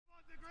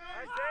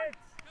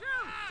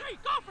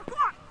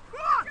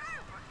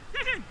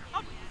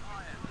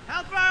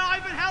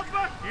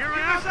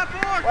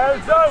Well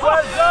done,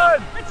 well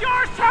done. It's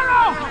yours,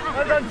 Taro.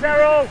 Well done,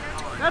 Taro.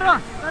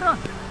 Better.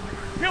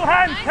 2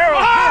 hands, Taro.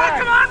 Oh,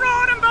 come on,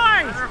 Ronan,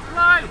 boys.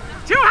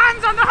 2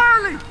 hands on the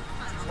Hurling.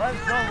 Well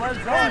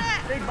done.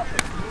 Big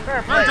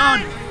fair play. Well done.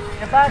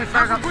 Get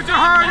back. Put your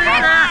Hurling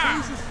in there.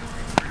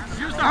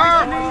 Use the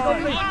Hurl.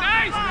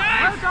 Nice.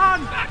 Well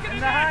done. In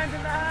the hands.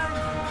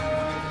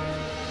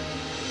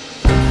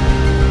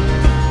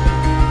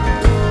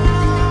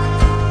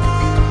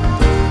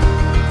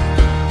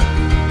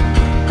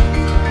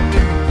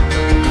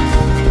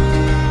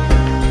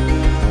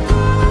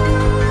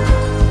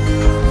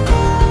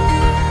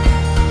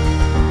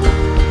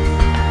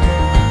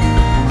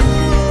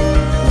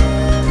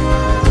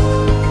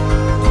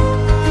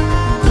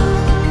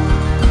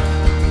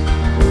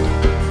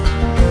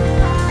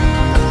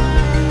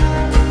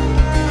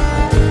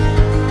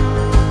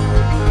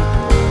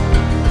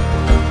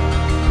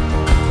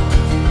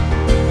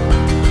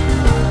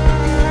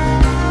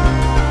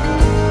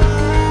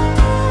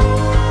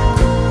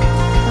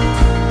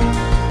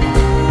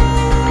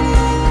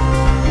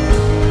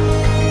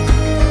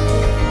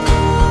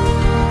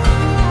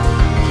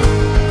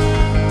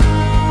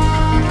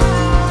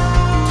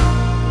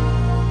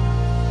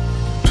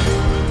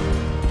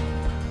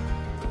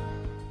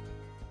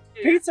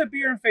 Pizza,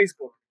 beer, and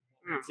Facebook.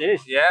 That's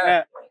it.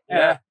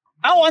 Yeah.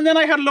 Oh, and then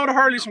I had a load of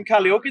Hurleys from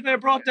Karaoke that I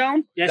brought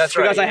down. Yes, That's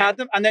because right. I had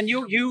them, and then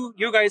you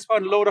guys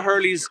found a load of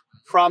Hurleys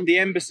from the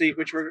embassy,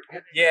 which were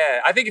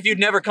Yeah, I think if you'd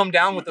never come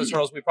down with those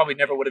hurls, we probably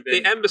never would have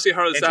been. The embassy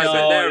hurls has been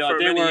No, there for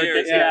many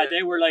years.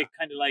 They were like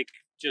kind of like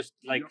just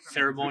like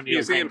ceremonial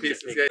Museum things.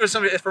 pieces. It was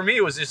something, for me,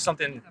 it was just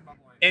something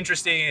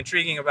interesting and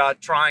intriguing about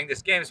trying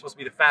this game. It's supposed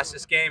to be the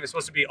fastest game. It's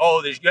supposed to be,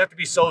 you have to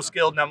be so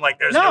skilled. And I'm like,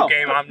 there's no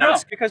game I'm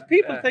not. Because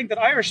people think that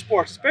Irish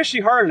sports,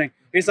 especially hurling,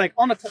 is like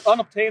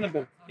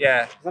unobtainable.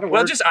 Yeah. Is that a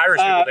Well, word? just Irish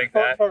people think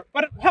that.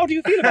 But how do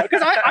you feel about it?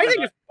 Because I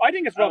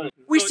think it's rubbish.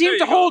 We So seem there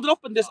to you go. hold it up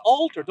in this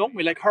altar, don't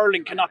we? Like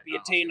hurling cannot be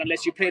attained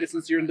unless you played it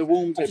since you're in the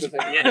womb, type of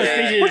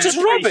thing. Which is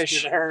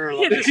rubbish. Hit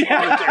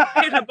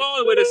a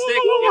ball with a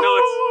stick, you know,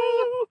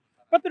 it's...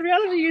 But the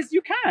reality is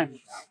you can.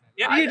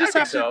 Yeah, You just I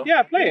have think to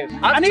so. play it.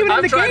 I've- And even I've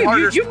in the tried game,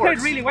 harder you played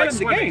sports, really well like in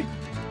the swimming.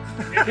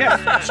 game.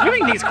 Yeah,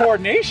 swimming needs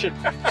coordination.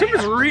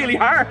 Swimming's really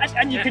hard.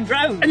 And you can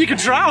drown. And you can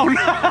drown.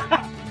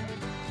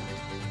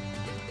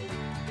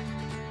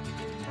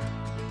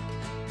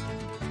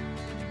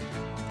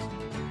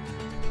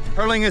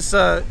 Hurling is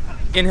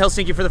in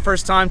Helsinki for the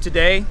first time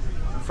today,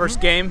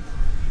 first game.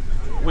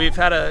 We've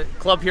had a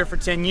club here for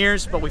 10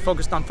 years, but we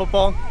focused on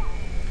football.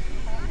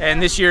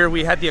 And this year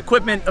we had the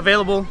equipment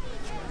available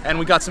and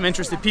we got some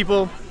interested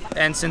people.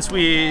 And since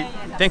we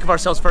think of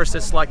ourselves first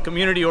as like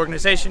community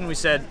organization, we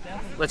said,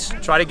 let's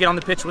try to get on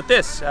the pitch with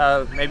this.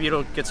 Maybe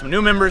it'll get some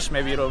new members,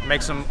 maybe it'll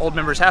make some old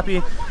members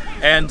happy.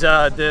 And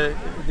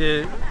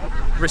the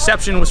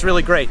reception was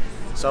really great.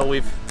 So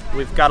we've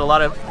got a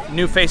lot of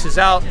new faces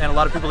out and a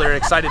lot of people that are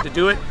excited to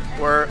do it.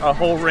 We're a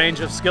whole range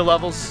of skill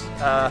levels,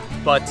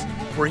 but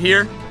we're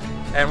here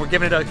and we're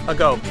giving it a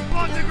go.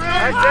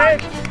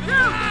 That's it. 2,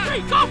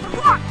 3, go for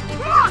one.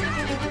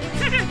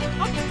 Hit it.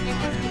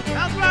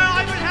 Helper,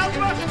 Ivan,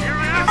 helper. Here I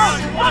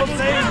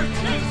am.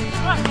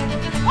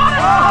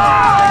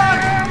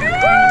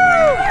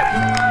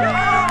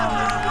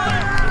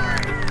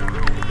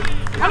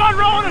 Come on,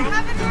 Ronan.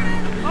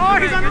 Oh,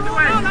 he's on the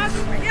way.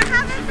 You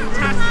haven't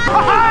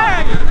Oh,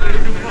 hey!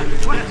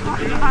 What's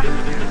going on?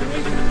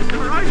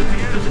 All right.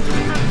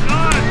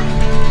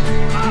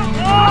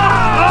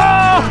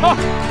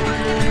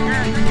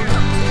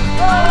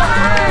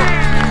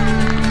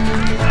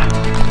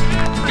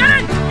 Get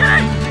in!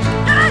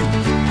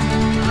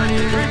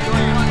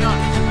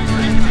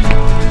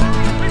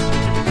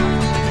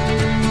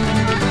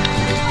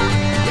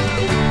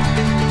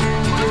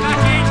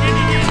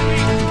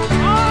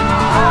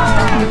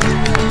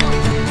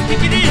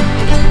 Kick it in!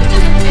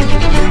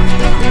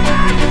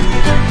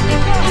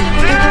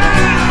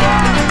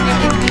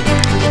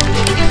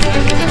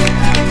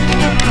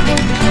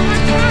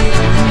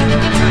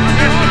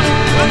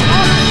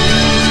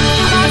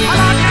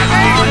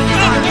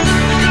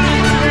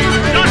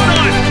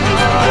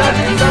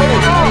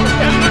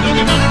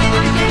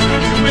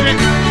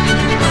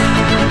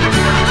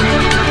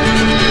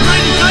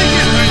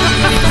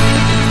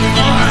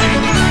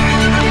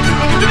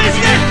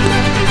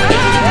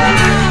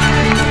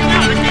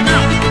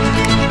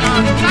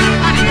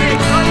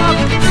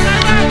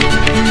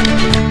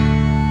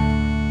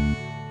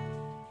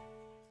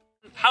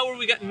 How are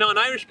we getting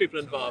non-Irish people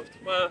involved?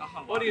 Well,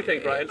 what do you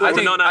think, Ryan? I As a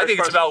think non-Irish it's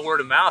person. about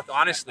word of mouth.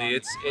 Honestly,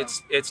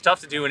 it's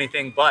tough to do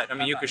anything but. I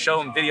mean, you could show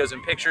them videos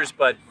and pictures,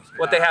 but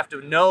what they have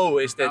to know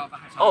is that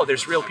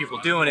there's real people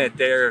doing it.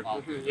 They're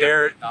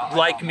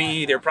like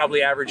me. They're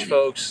probably average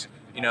folks.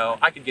 You know,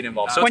 I could get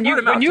involved. So it's word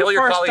of mouth. Tell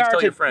your colleagues,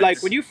 tell your friends.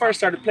 Like when you first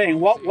started playing,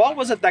 what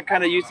was it that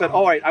kind of you said,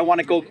 all right, I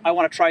want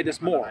to try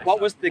this more? What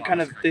was the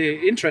kind of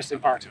the interesting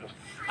part of it?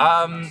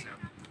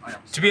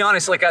 To be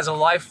honest, like as a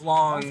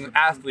lifelong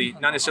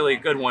athlete, not necessarily a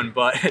good one,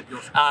 but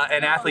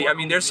an athlete, I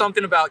mean, there's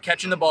something about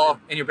catching the ball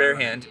in your bare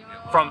hand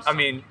from, I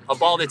mean, a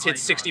ball that's hit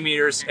 60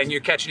 meters and you're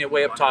catching it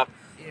way up top.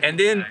 and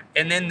then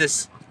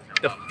the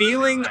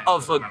feeling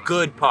of a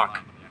good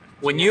puck.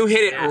 When you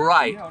hit it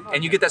right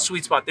and you get that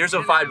sweet spot, there's a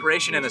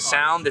vibration and a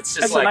sound that's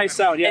just a nice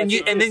sound, yeah.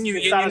 And then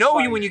you know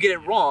when you get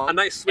it wrong, A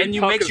nice sweet and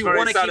you puck makes is you very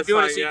want to keep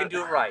doing it so you satisfying, can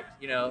do it right.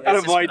 You know, I'd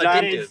it's avoid just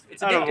that. addictive.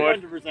 It's I'd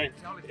addictive. avoid.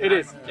 It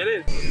is. It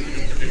is.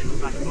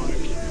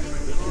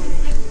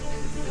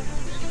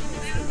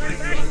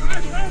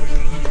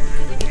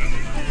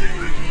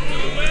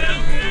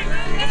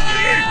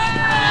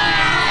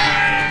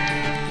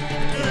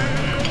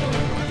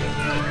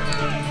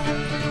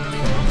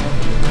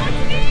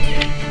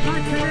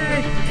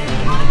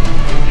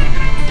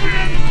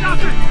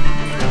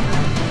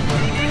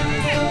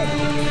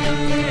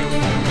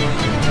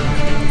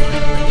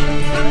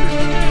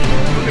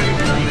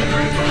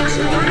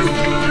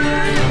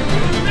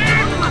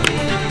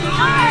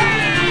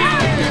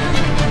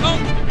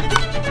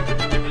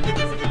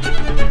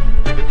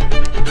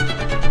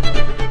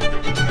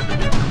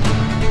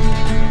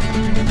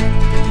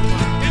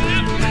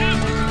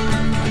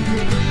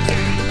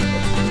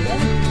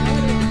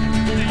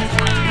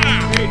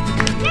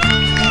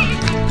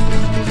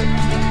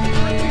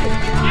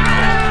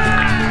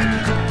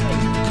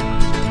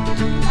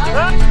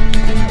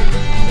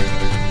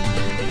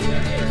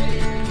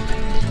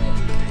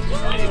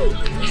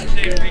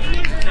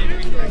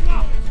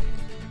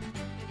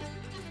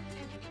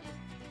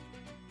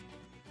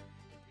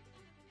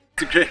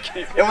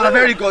 It was a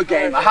very good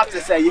game, I have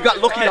to say. You got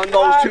lucky on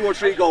those 2 or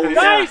 3 goals.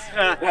 Guys,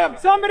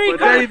 somebody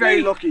very,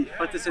 very lucky.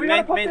 But the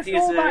main thing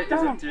is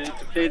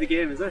to play the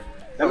game, is it?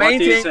 The main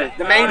thing is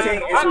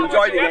to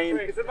enjoy the game,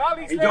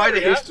 enjoy the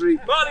history,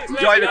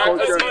 enjoy the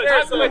culture.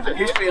 The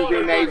history has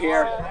been made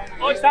here,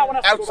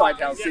 outside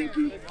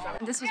Helsinki.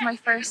 This was my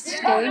first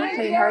game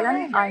playing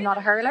hurling. I'm not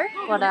a hurler,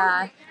 but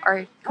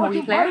or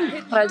hockey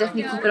player, but I'll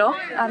definitely keep it up,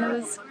 and it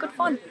was good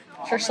fun.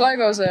 Sure,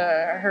 Sligo's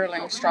a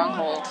hurling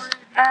stronghold.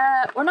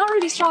 We're not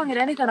really strong at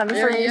anything, I'm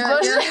afraid.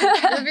 But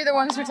They'll be the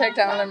ones who take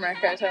down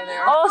Limerick, I tell you.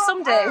 Oh,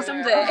 someday.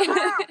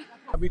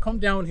 We come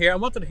down here. I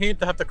wanted him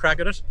to have the crack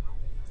at it,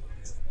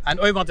 and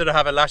I wanted to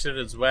have a lash at it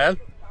as well.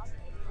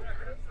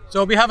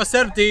 So we have a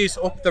set of these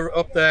up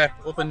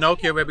in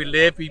Nokia where we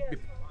live. We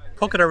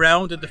puck it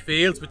around in the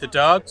fields with the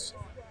dogs,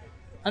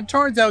 and it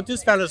turns out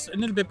this fella's a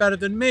little bit better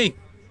than me.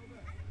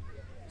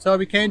 So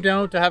we came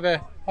down to have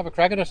a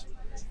crack at it.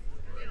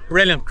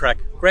 Brilliant crack,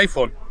 great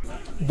fun.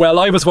 Well,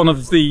 I was one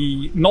of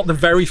the, not the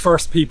very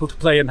first people to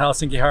play in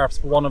Helsinki Harps,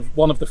 but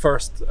one of the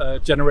first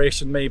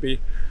generation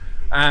maybe.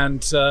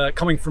 And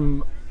coming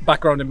from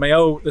background in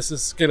Mayo,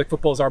 Gaelic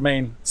football is our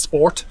main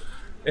sport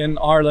in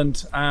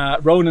Ireland.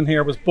 Ronan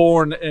here was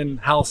born in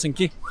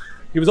Helsinki.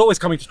 He was always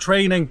coming to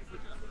training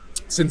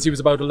since he was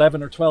about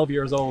 11 or 12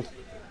 years old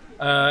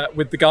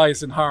with the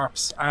guys in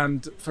Harps.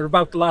 And for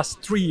about the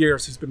last 3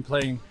 years he's been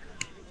playing,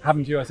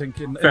 haven't you, I think,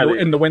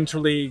 in the Winter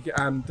League.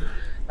 And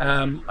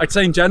I'd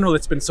say in general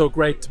it's been so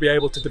great to be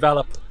able to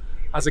develop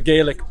as a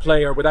Gaelic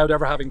player without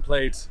ever having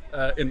played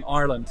in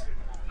Ireland.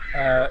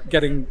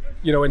 In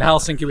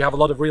Helsinki we have a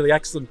lot of really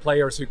excellent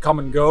players who come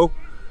and go,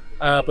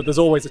 but there's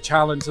always a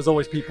challenge, there's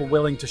always people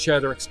willing to share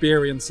their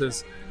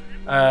experiences,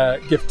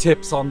 give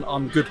tips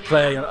on good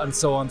play and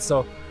so on.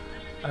 So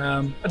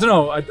I don't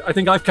know, I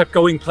think I've kept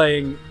going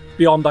playing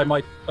beyond I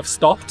might have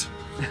stopped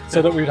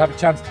so that we'd have a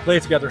chance to play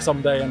together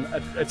someday, and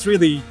it's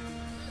really,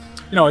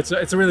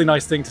 it's a really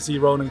nice thing to see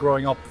Ronan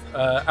growing up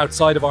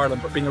outside of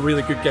Ireland but being a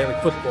really good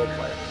Gaelic football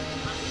player.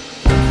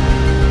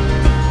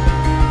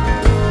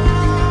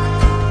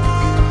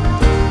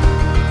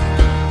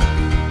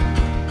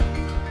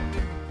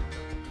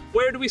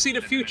 Where do we see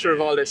the future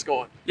of all this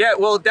going? Yeah,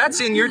 well,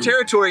 that's in your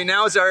territory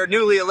now as our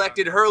newly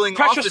elected hurling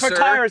Precious officer. for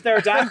tires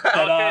there, Dan.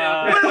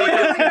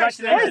 Where's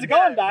it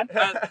going, Dan?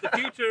 The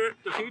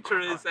future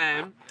is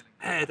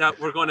that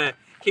we're going to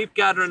keep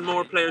gathering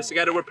more players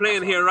together. We're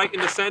playing here right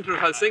in the centre of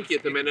Helsinki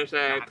at the minute,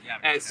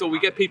 so we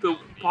get people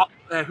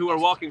who are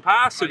walking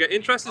past who get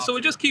interested. So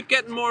we just keep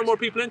getting more and more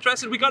people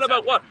interested. We got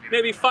about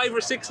maybe 5 or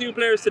 6 new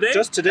players today.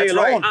 Just today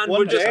alone, and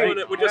we're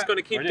just going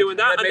to keep doing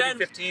that. And maybe then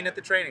 15 at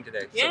the training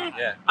today. Yeah, so,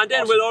 yeah. And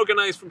then we'll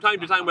organise from time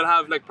to time. We'll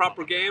have like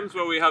proper games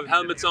where we have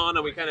helmets on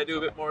and we kind of do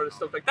a bit more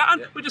stuff like that.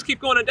 And we just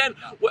keep going. And then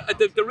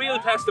the real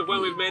test of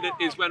when we've made it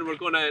is when we're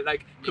going to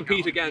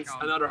compete against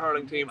another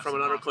hurling team from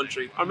another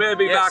country, or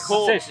maybe back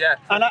home. Yeah.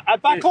 And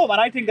back home, and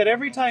I think that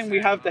every time we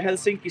have the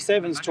Helsinki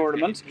Sevens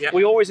tournament,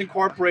 we always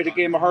incorporate a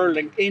game of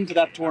hurling into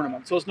that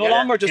tournament. So it's no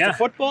longer just a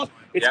football,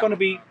 it's going to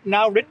be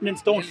now written in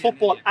stone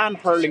football and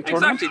hurling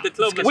tournament. Exactly, the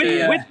club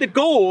with the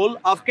goal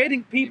of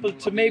getting people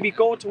to maybe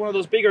go to one of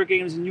those bigger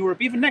games in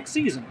Europe, even next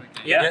season.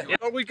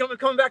 Are we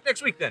coming back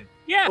next week then?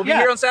 Yeah. We'll be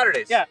here on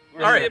Saturdays. Yeah.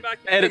 All right. Back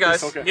Hey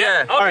guys. Okay.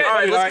 Yeah. All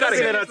right, let's cut see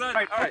you it. later. All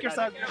right, take your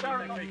side.